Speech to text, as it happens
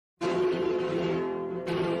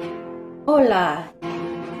Hola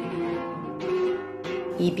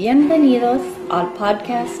y bienvenidos al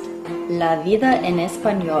podcast La Vida en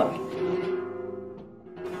Español,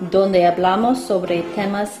 donde hablamos sobre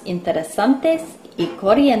temas interesantes y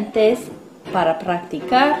corrientes para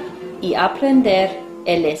practicar y aprender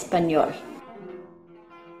el español.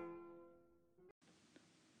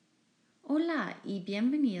 Hola y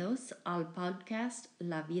bienvenidos al podcast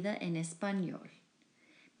La Vida en Español.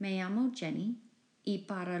 Me llamo Jenny y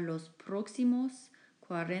para los próximos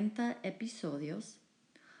 40 episodios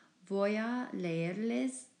voy a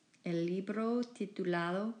leerles el libro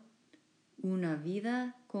titulado Una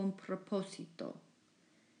vida con propósito,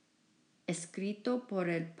 escrito por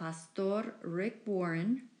el pastor Rick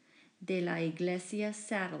Warren de la iglesia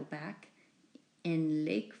Saddleback en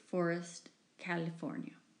Lake Forest,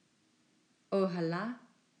 California. Ojalá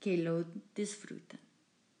que lo disfruten.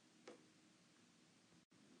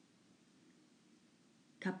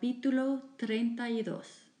 Capítulo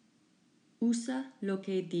 32. Usa lo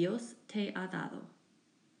que Dios te ha dado.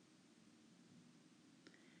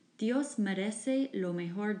 Dios merece lo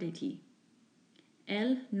mejor de ti.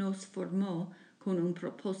 Él nos formó con un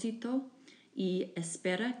propósito y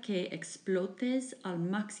espera que explotes al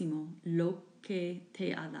máximo lo que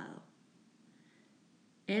te ha dado.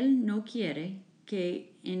 Él no quiere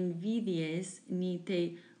que envidies ni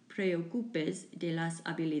te preocupes de las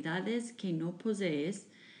habilidades que no posees,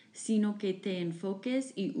 sino que te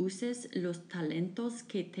enfoques y uses los talentos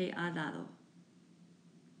que te ha dado.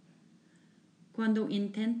 Cuando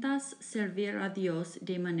intentas servir a Dios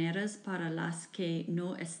de maneras para las que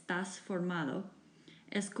no estás formado,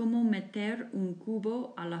 es como meter un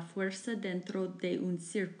cubo a la fuerza dentro de un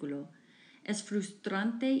círculo. Es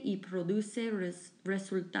frustrante y produce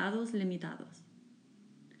resultados limitados.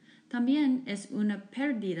 También es una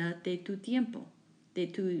pérdida de tu tiempo, de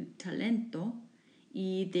tu talento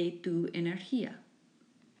y de tu energía.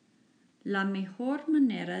 La mejor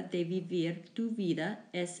manera de vivir tu vida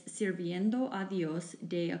es sirviendo a Dios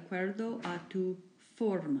de acuerdo a tu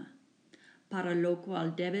forma, para lo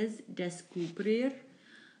cual debes descubrir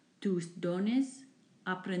tus dones,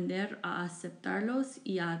 aprender a aceptarlos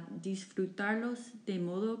y a disfrutarlos de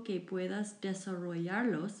modo que puedas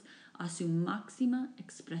desarrollarlos a su máxima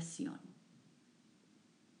expresión.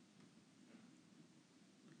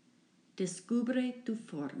 Descubre tu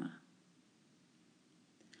forma.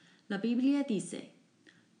 La Biblia dice,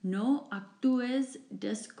 no actúes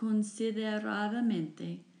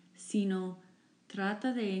desconsideradamente, sino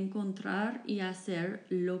trata de encontrar y hacer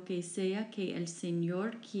lo que sea que el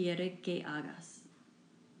Señor quiere que hagas.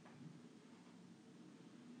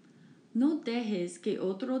 No dejes que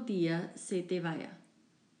otro día se te vaya.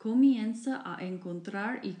 Comienza a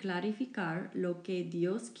encontrar y clarificar lo que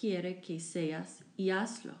Dios quiere que seas y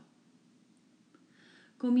hazlo.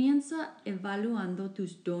 Comienza evaluando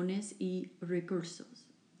tus dones y recursos.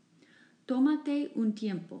 Tómate un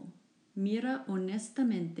tiempo. Mira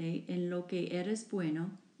honestamente en lo que eres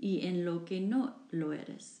bueno y en lo que no lo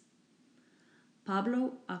eres.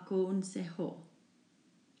 Pablo aconsejó: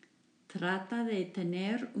 trata de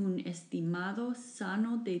tener un estimado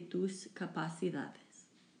sano de tus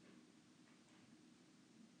capacidades.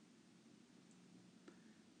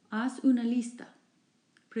 Haz una lista.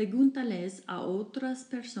 Pregúntales a otras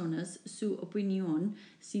personas su opinión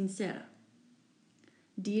sincera.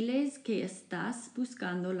 Diles que estás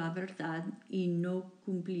buscando la verdad y no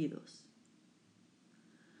cumplidos.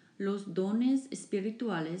 Los dones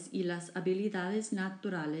espirituales y las habilidades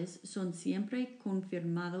naturales son siempre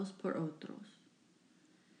confirmados por otros.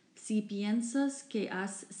 Si piensas que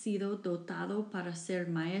has sido dotado para ser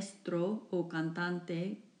maestro o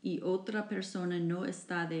cantante y otra persona no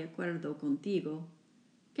está de acuerdo contigo,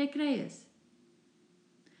 ¿qué crees?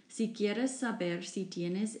 Si quieres saber si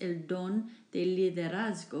tienes el don de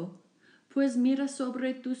liderazgo, pues mira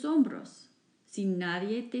sobre tus hombros. Si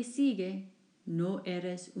nadie te sigue, no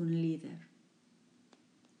eres un líder.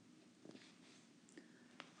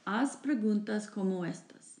 Haz preguntas como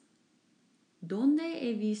estas. ¿Dónde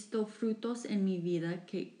he visto frutos en mi vida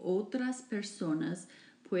que otras personas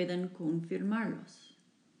puedan confirmarlos?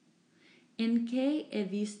 ¿En qué he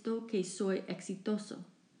visto que soy exitoso?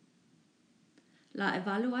 La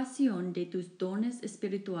evaluación de tus dones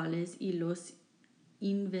espirituales y los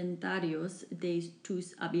inventarios de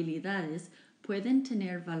tus habilidades pueden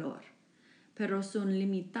tener valor, pero son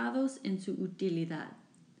limitados en su utilidad.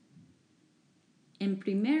 En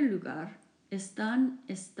primer lugar, están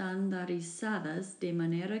estandarizadas de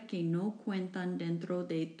manera que no cuentan dentro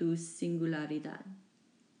de tu singularidad.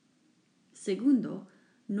 Segundo,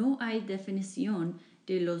 no hay definición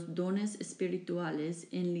de los dones espirituales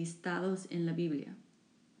enlistados en la Biblia.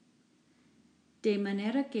 de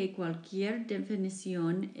manera que cualquier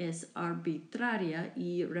definición es arbitraria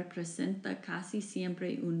y representa casi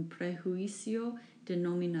siempre un prejuicio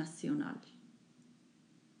denominacional.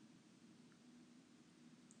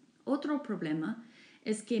 Otro problema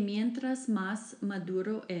es que mientras más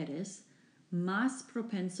maduro eres, más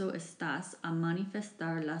propenso estás a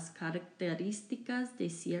manifestar las características de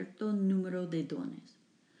cierto número de dones.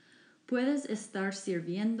 Puedes estar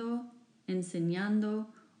sirviendo,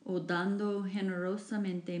 enseñando o dando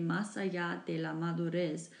generosamente más allá de la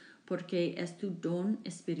madurez porque es tu don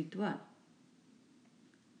espiritual.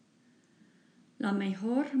 La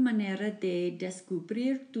mejor manera de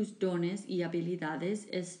descubrir tus dones y habilidades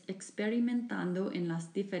es experimentando en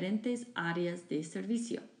las diferentes áreas de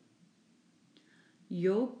servicio.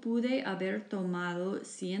 Yo pude haber tomado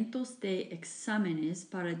cientos de exámenes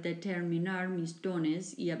para determinar mis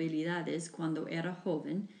dones y habilidades cuando era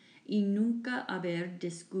joven y nunca haber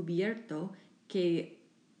descubierto que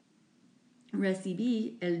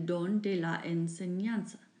recibí el don de la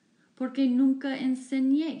enseñanza, porque nunca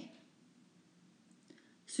enseñé.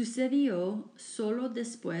 Sucedió solo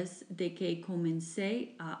después de que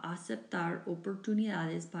comencé a aceptar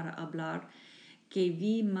oportunidades para hablar que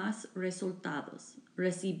vi más resultados,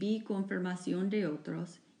 recibí confirmación de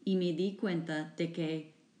otros y me di cuenta de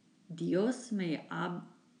que Dios me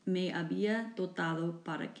había dotado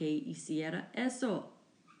para que hiciera eso.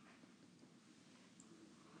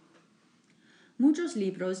 Muchos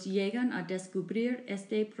libros llegan a descubrir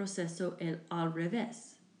este proceso al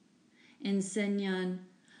revés. Enseñan: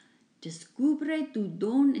 descubre tu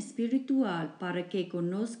don espiritual para que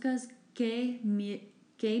conozcas qué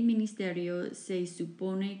ministerio se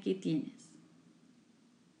supone que tienes.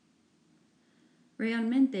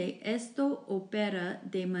 Realmente esto opera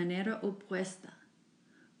de manera opuesta.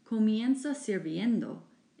 Comienza sirviendo,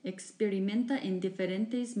 experimenta en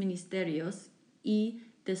diferentes ministerios y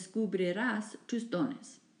descubrirás tus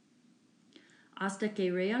dones. Hasta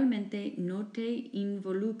que realmente no te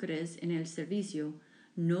involucres en el servicio,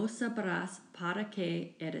 no sabrás para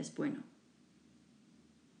qué eres bueno.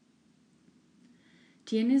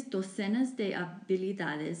 Tienes docenas de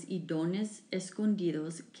habilidades y dones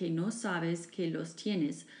escondidos que no sabes que los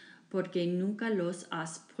tienes porque nunca los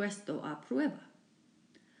has puesto a prueba.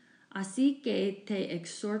 Así que te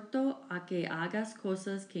exhorto a que hagas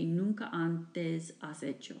cosas que nunca antes has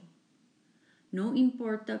hecho. No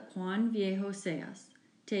importa cuán viejo seas,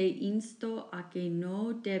 te insto a que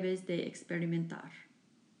no debes de experimentar.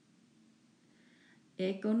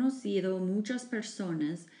 He conocido muchas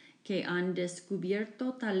personas que han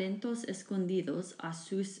descubierto talentos escondidos a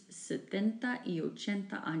sus 70 y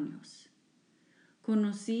 80 años.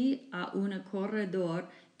 Conocí a un corredor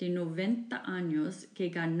de 90 años que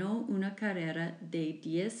ganó una carrera de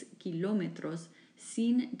 10 kilómetros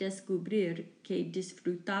sin descubrir que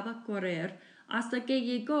disfrutaba correr hasta que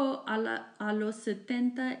llegó a los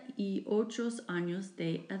 78 años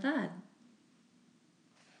de edad.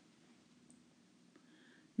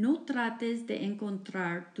 No trates de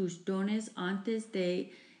encontrar tus dones antes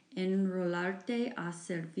de enrolarte a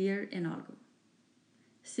servir en algo.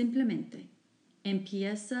 Simplemente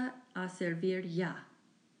empieza a servir ya.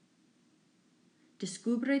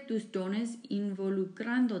 Descubre tus dones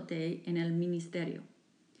involucrándote en el ministerio.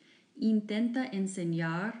 Intenta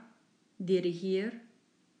enseñar, dirigir,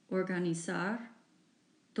 organizar,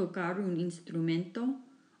 tocar un instrumento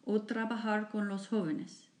o trabajar con los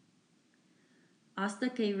jóvenes.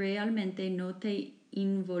 Hasta que realmente no te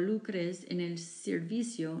involucres en el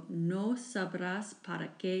servicio, no sabrás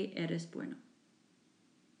para qué eres bueno.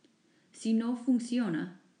 Si no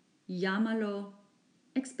funciona, llámalo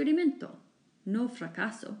experimento, no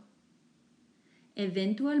fracaso.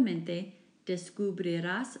 Eventualmente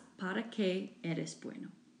descubrirás para qué eres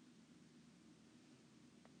bueno.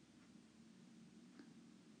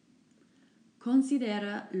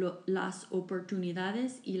 Considera las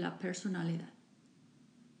oportunidades y la personalidad.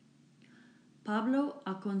 Pablo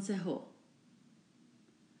aconsejó: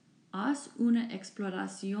 haz una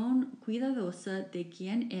exploración cuidadosa de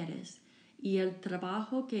quién eres y el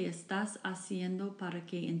trabajo que estás haciendo para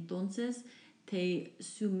que entonces te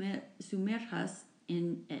sumerjas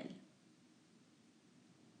en él.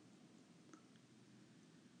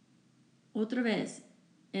 Otra vez,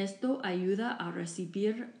 esto ayuda a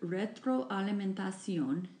recibir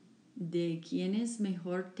retroalimentación de quienes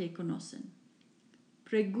mejor te conocen.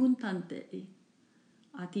 Pregúntate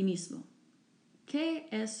a ti mismo: ¿qué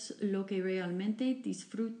es lo que realmente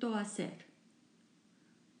disfruto hacer?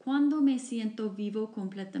 ¿Cuándo me siento vivo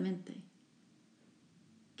completamente?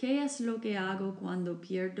 ¿Qué es lo que hago cuando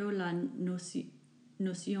pierdo la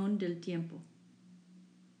noción del tiempo?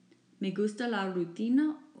 ¿Me gusta la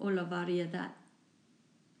rutina o la variedad?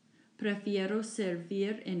 ¿Prefiero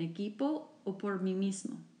servir en equipo o por mí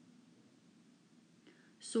mismo?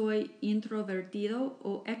 ¿Soy introvertido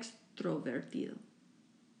o extrovertido?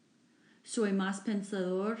 ¿Soy más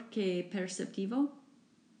pensador que perceptivo?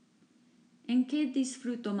 ¿En qué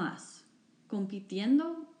disfruto más?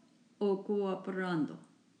 ¿Compitiendo o cooperando?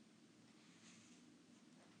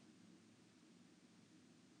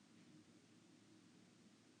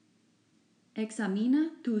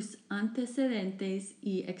 Examina tus antecedentes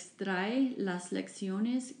y extrae las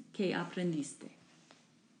lecciones que aprendiste.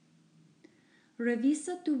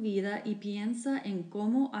 Revisa tu vida y piensa en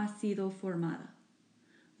cómo ha sido formada.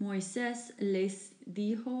 Moisés les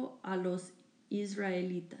dijo a los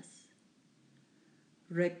israelitas: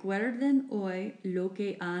 recuerden hoy lo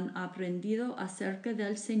que han aprendido acerca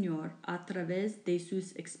del Señor a través de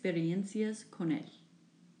sus experiencias con Él.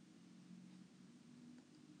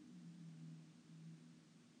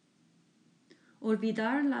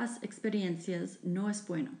 Olvidar las experiencias no es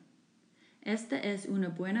bueno. Esta es una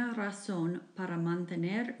buena razón para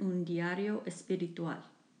mantener un diario espiritual.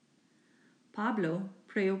 Pablo,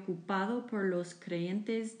 preocupado por los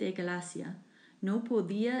creyentes de Galacia, no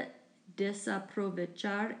podía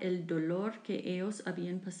desaprovechar el dolor que ellos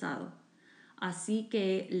habían pasado. Así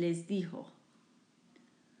que les dijo: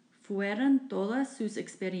 ¿fueron todas sus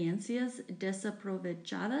experiencias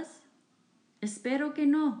desaprovechadas? Espero que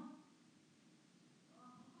no.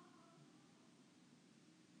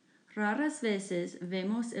 Raras veces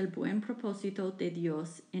vemos el buen propósito de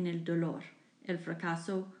Dios en el dolor, el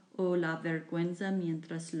fracaso o la vergüenza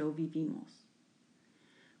mientras lo vivimos.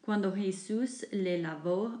 Cuando Jesús le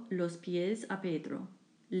lavó los pies a Pedro,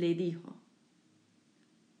 le dijo: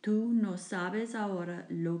 tú no sabes ahora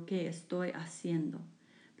lo que estoy haciendo,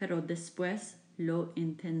 pero después lo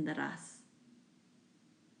entenderás.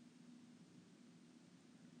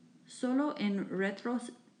 Solo en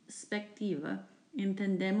retrospectiva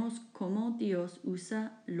entendemos cómo Dios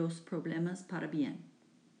usa los problemas para bien.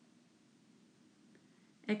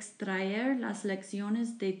 Extraer las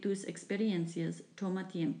lecciones de tus experiencias toma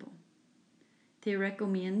tiempo. Te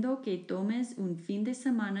recomiendo que tomes un fin de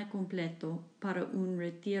semana completo para un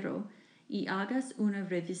retiro y hagas una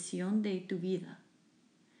revisión de tu vida,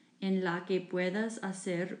 en la que puedas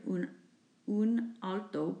hacer un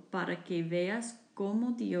alto para que veas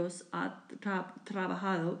cómo Dios ha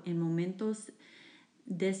trabajado en momentos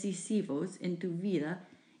decisivos en tu vida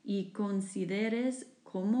y consideres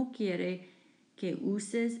cómo quiere que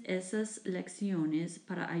uses esas lecciones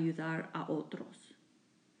para ayudar a otros.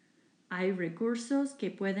 Hay recursos que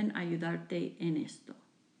pueden ayudarte en esto.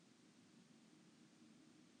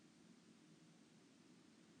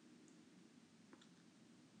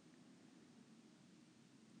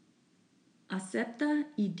 Acepta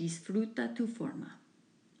y disfruta tu forma.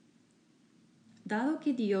 Dado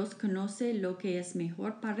que Dios conoce lo que es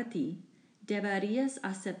mejor para ti, deberías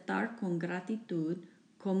aceptar con gratitud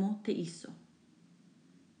cómo te hizo.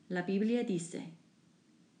 La Biblia dice: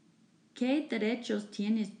 ¿qué derechos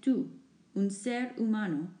tienes tú, un ser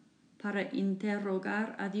humano, para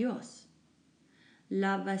interrogar a Dios?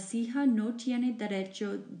 La vasija no tiene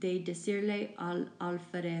derecho de decirle al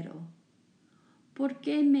alfarero: ¿por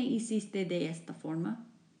qué me hiciste de esta forma?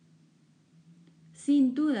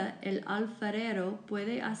 Sin duda, el alfarero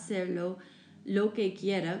puede hacerlo lo que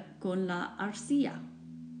quiera con la arcilla.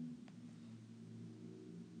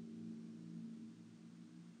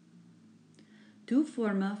 Tu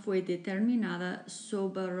forma fue determinada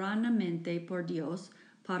soberanamente por Dios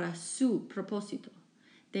para su propósito,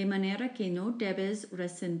 de manera que no debes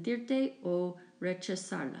resentirte o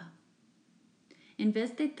rechazarla. En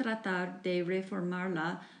vez de tratar de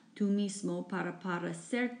reformarla tú mismo para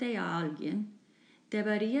parecerte a alguien,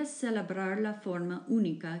 deberías celebrar la forma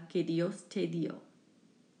única que Dios te dio.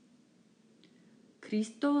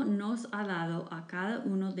 Cristo nos ha dado a cada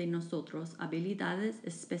uno de nosotros habilidades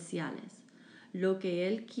especiales, lo que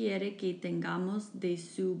Él quiere que tengamos de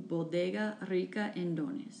su bodega rica en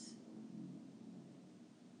dones.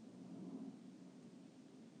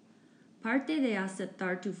 Parte de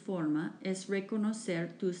aceptar tu forma es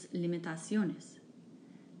reconocer tus limitaciones.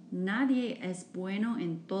 Nadie es bueno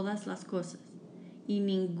en todas las cosas, y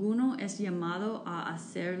ninguno es llamado a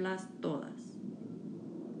hacerlas todas.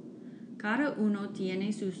 Cada uno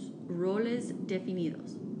tiene sus roles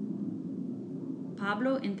definidos.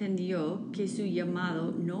 Pablo entendió que su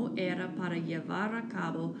llamado no era para llevar a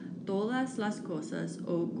cabo todas las cosas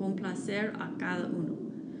o complacer a cada uno,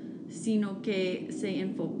 sino que se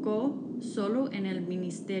enfocó solo en el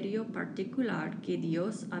ministerio particular que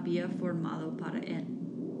Dios había formado para él.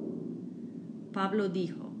 Pablo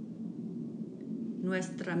dijo: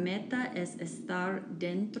 Nuestra meta es estar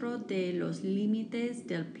dentro de los límites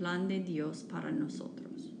del plan de Dios para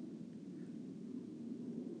nosotros.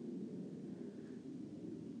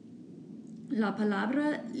 La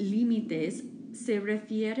palabra límites se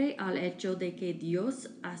refiere al hecho de que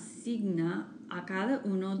Dios asigna a cada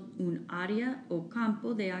uno un área o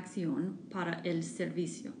campo de acción para el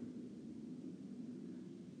servicio.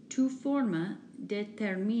 Tu forma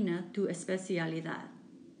determina tu especialidad.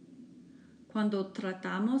 Cuando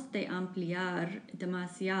tratamos de ampliar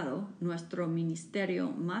demasiado nuestro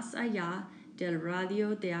ministerio más allá del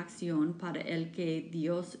radio de acción para el que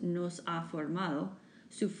Dios nos ha formado,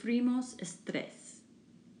 sufrimos estrés.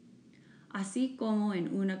 Así como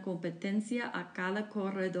en una competencia a cada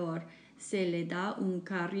corredor se le da un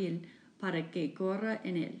carril para que corra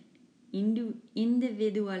en él.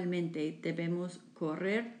 Individualmente debemos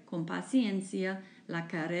correr con paciencia la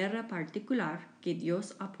carrera particular que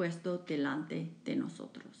Dios ha puesto delante de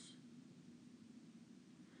nosotros.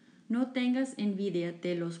 No tengas envidia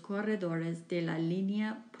de los corredores de la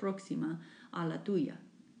línea próxima a la tuya.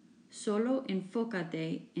 Solo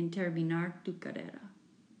enfócate en terminar tu carrera.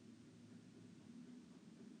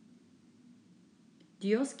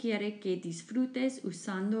 Dios quiere que disfrutes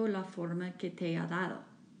usando la forma que te ha dado.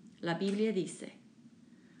 La Biblia dice: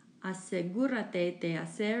 asegúrate de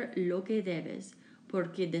hacer lo que debes,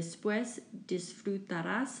 porque después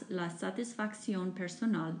disfrutarás la satisfacción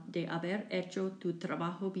personal de haber hecho tu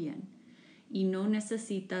trabajo bien, y no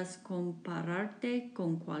necesitas compararte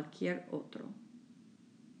con cualquier otro.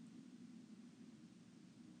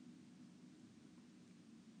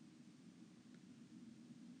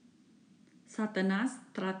 Satanás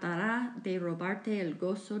tratará de robarte el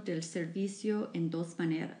gozo del servicio en dos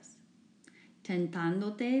maneras: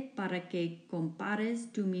 tentándote para que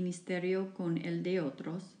compares tu ministerio con el de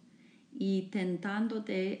otros y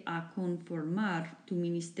tentándote a conformar tu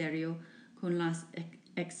ministerio con las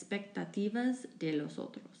expectativas de los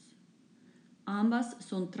otros. Ambas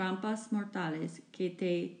son trampas mortales que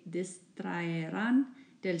te distraerán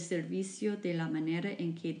del servicio de la manera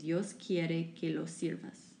en que Dios quiere que lo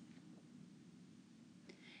sirvas.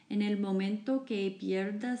 En el momento que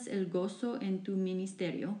pierdas el gozo en tu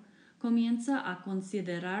ministerio, comienza a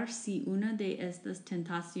considerar si una de estas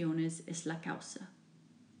tentaciones es la causa.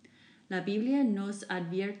 La Biblia nos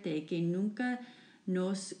advierte que nunca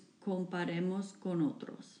nos comparemos con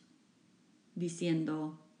otros,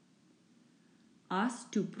 diciendo: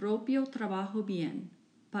 haz tu propio trabajo bien,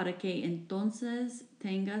 para que entonces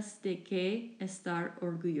tengas de qué estar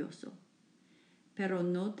orgulloso, pero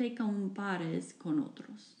no te compares con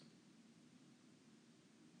otros.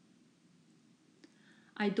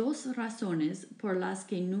 Hay dos razones por las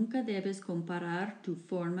que nunca debes comparar tu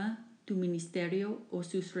forma, tu ministerio o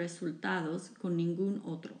sus resultados con ningún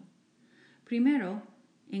otro. Primero,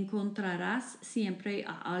 encontrarás siempre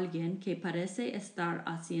a alguien que parece estar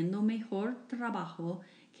haciendo mejor trabajo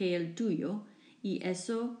que el tuyo y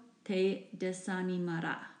eso te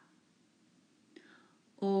desanimará.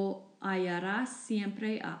 O hallarás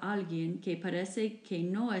siempre a alguien que parece que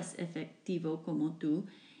no es efectivo como tú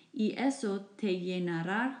y eso te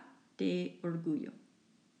llenará de orgullo.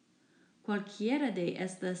 Cualquiera de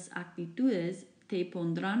estas actitudes te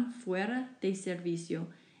pondrán fuera de servicio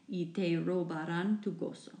y te robarán tu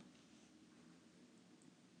gozo.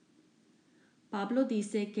 Pablo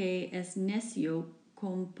dice que es necio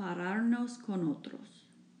compararnos con otros,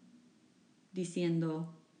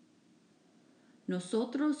 diciendo: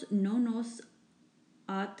 nosotros no nos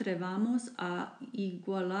atrevamos a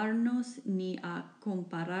igualarnos ni a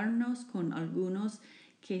compararnos con algunos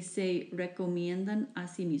que se recomiendan a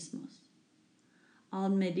sí mismos.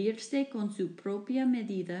 Al medirse con su propia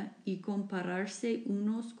medida y compararse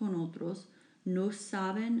unos con otros, no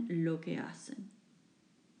saben lo que hacen.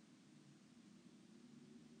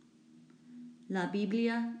 La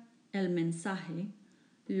Biblia, el mensaje,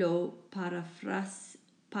 lo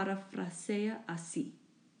parafrasea así: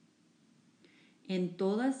 en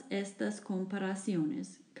todas estas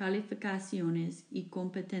comparaciones, calificaciones y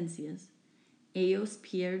competencias, ellos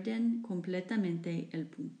pierden completamente el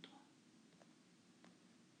punto.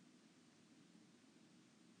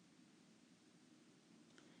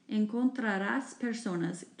 Encontrarás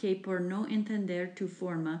personas que por no entender tu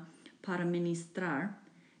forma para ministrar,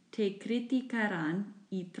 te criticarán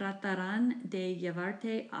y tratarán de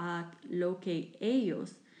llevarte a lo que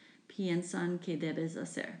ellos piensan que debes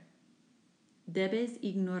hacer. Debes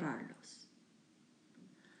ignorarlos.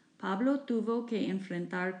 Pablo tuvo que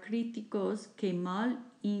enfrentar críticos que mal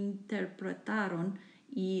interpretaron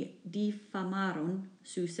y difamaron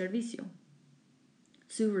su servicio.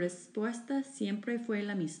 Su respuesta siempre fue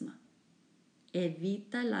la misma: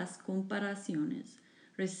 evita las comparaciones,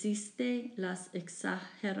 resiste las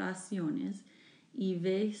exageraciones y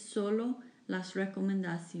ve solo las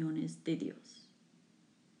recomendaciones de Dios.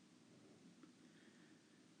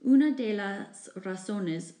 Una de las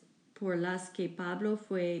razones por las que Pablo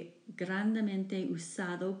fue grandemente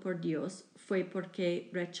usado por Dios fue porque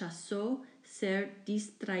rechazó ser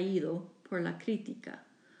distraído por la crítica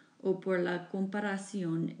o por la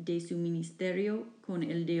comparación de su ministerio con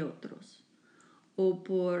el de otros, o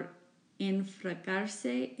por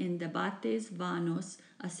enfrascarse en debates vanos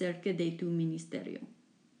acerca de su ministerio.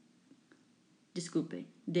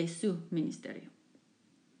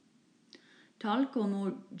 Tal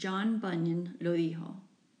como John Bunyan lo dijo,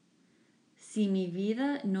 si mi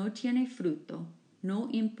vida no tiene fruto, no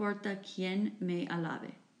importa quién me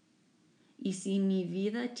alabe. Y si mi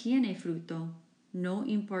vida tiene fruto, no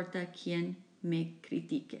importa quién me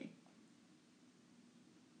critique.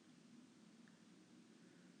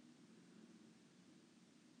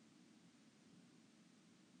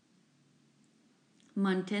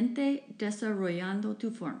 Mantente desarrollando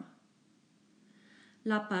tu forma.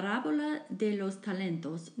 La parábola de los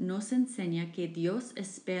talentos nos enseña que Dios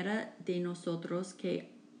espera de nosotros que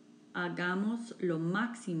hagamos lo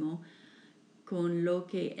máximo con lo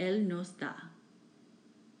que Él nos da.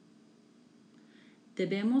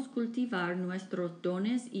 Debemos cultivar nuestros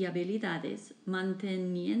dones y habilidades,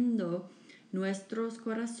 manteniendo nuestros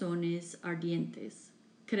corazones ardientes,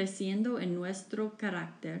 creciendo en nuestro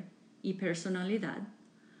carácter y personalidad,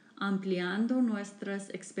 ampliando nuestras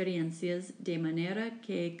experiencias de manera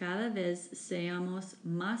que cada vez seamos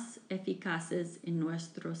más eficaces en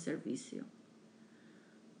nuestro servicio.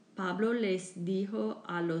 Pablo les dijo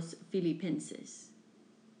a los filipenses: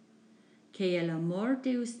 que el amor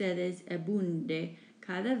de ustedes abunde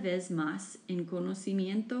cada vez más en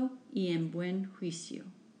conocimiento y en buen juicio.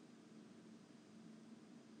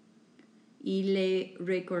 Y le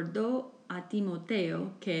recordó a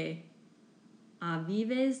Timoteo que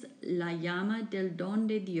avives la llama del don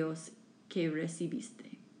de Dios que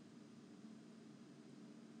recibiste.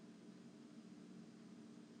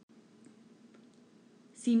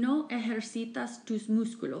 Si no ejercitas tus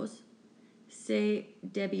músculos, se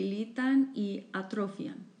debilitan y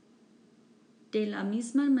atrofian. De la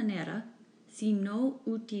misma manera, si no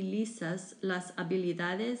utilizas las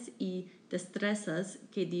habilidades y destrezas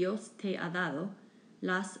que Dios te ha dado,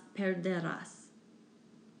 las perderás.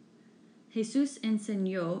 Jesús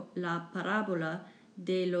enseñó la parábola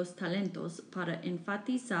de los talentos para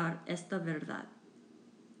enfatizar esta verdad.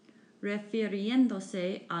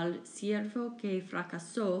 Refiriéndose al siervo que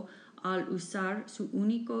fracasó al usar su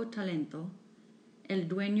único talento, el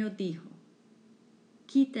dueño dijo: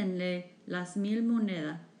 quítenle las 1,000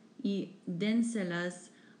 monedas y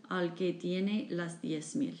dénselas al que tiene las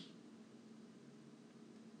 10,000.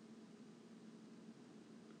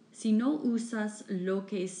 Si no usas lo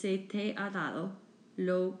que se te ha dado,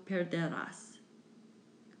 lo perderás.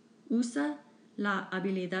 Usa la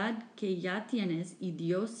habilidad que ya tienes y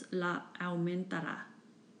Dios la aumentará.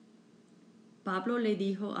 Pablo le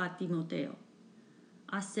dijo a Timoteo: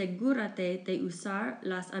 asegúrate de usar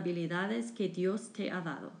las habilidades que Dios te ha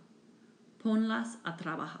dado. Ponlas a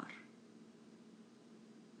trabajar.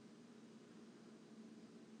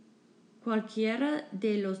 Cualquiera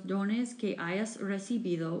de los dones que hayas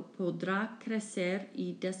recibido podrá crecer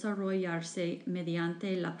y desarrollarse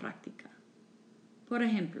mediante la práctica. Por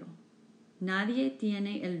ejemplo, nadie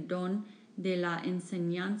tiene el don de la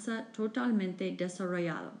enseñanza totalmente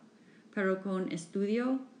desarrollado, pero con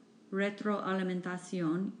estudio,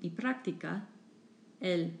 retroalimentación y práctica,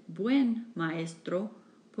 el buen maestro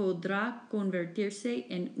podrá convertirse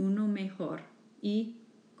en uno mejor y,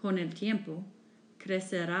 con el tiempo,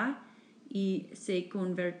 crecerá y se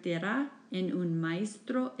convertirá en un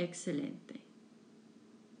maestro excelente.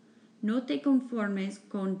 No te conformes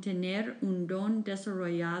con tener un don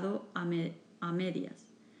desarrollado a medias.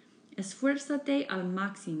 Esfuérzate al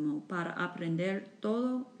máximo para aprender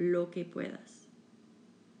todo lo que puedas.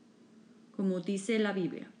 Como dice la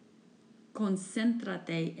Biblia,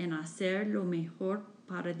 concéntrate en hacer lo mejor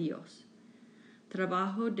para Dios,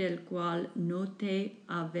 trabajo del cual no te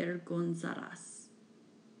avergonzarás.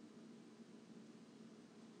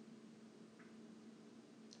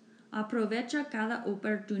 Aprovecha cada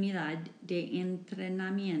oportunidad de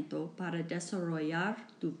entrenamiento para desarrollar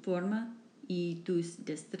tu forma y tus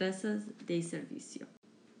destrezas de servicio.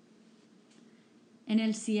 En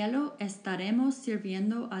el cielo estaremos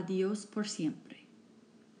sirviendo a Dios por siempre,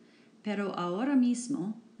 pero ahora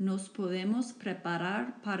mismo nos podemos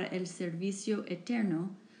preparar para el servicio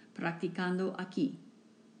eterno practicando aquí.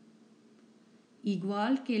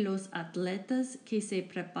 Igual que los atletas que se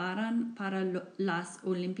preparan para las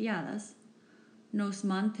Olimpiadas, nos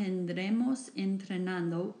mantendremos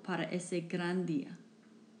entrenando para ese gran día.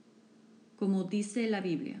 Como dice la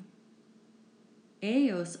Biblia,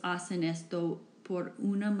 ellos hacen esto por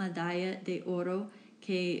una medalla de oro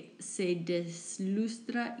que se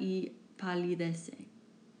deslustra y palidece.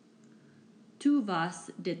 Tú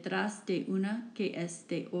vas detrás de una que es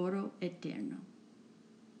de oro eterno.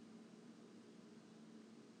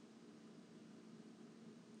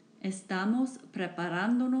 Estamos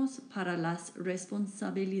preparándonos para las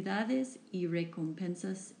responsabilidades y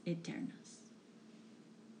recompensas eternas.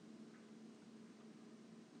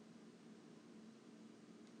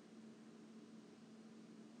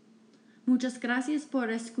 Muchas gracias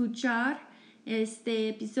por escuchar este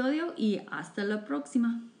episodio y hasta la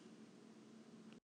próxima.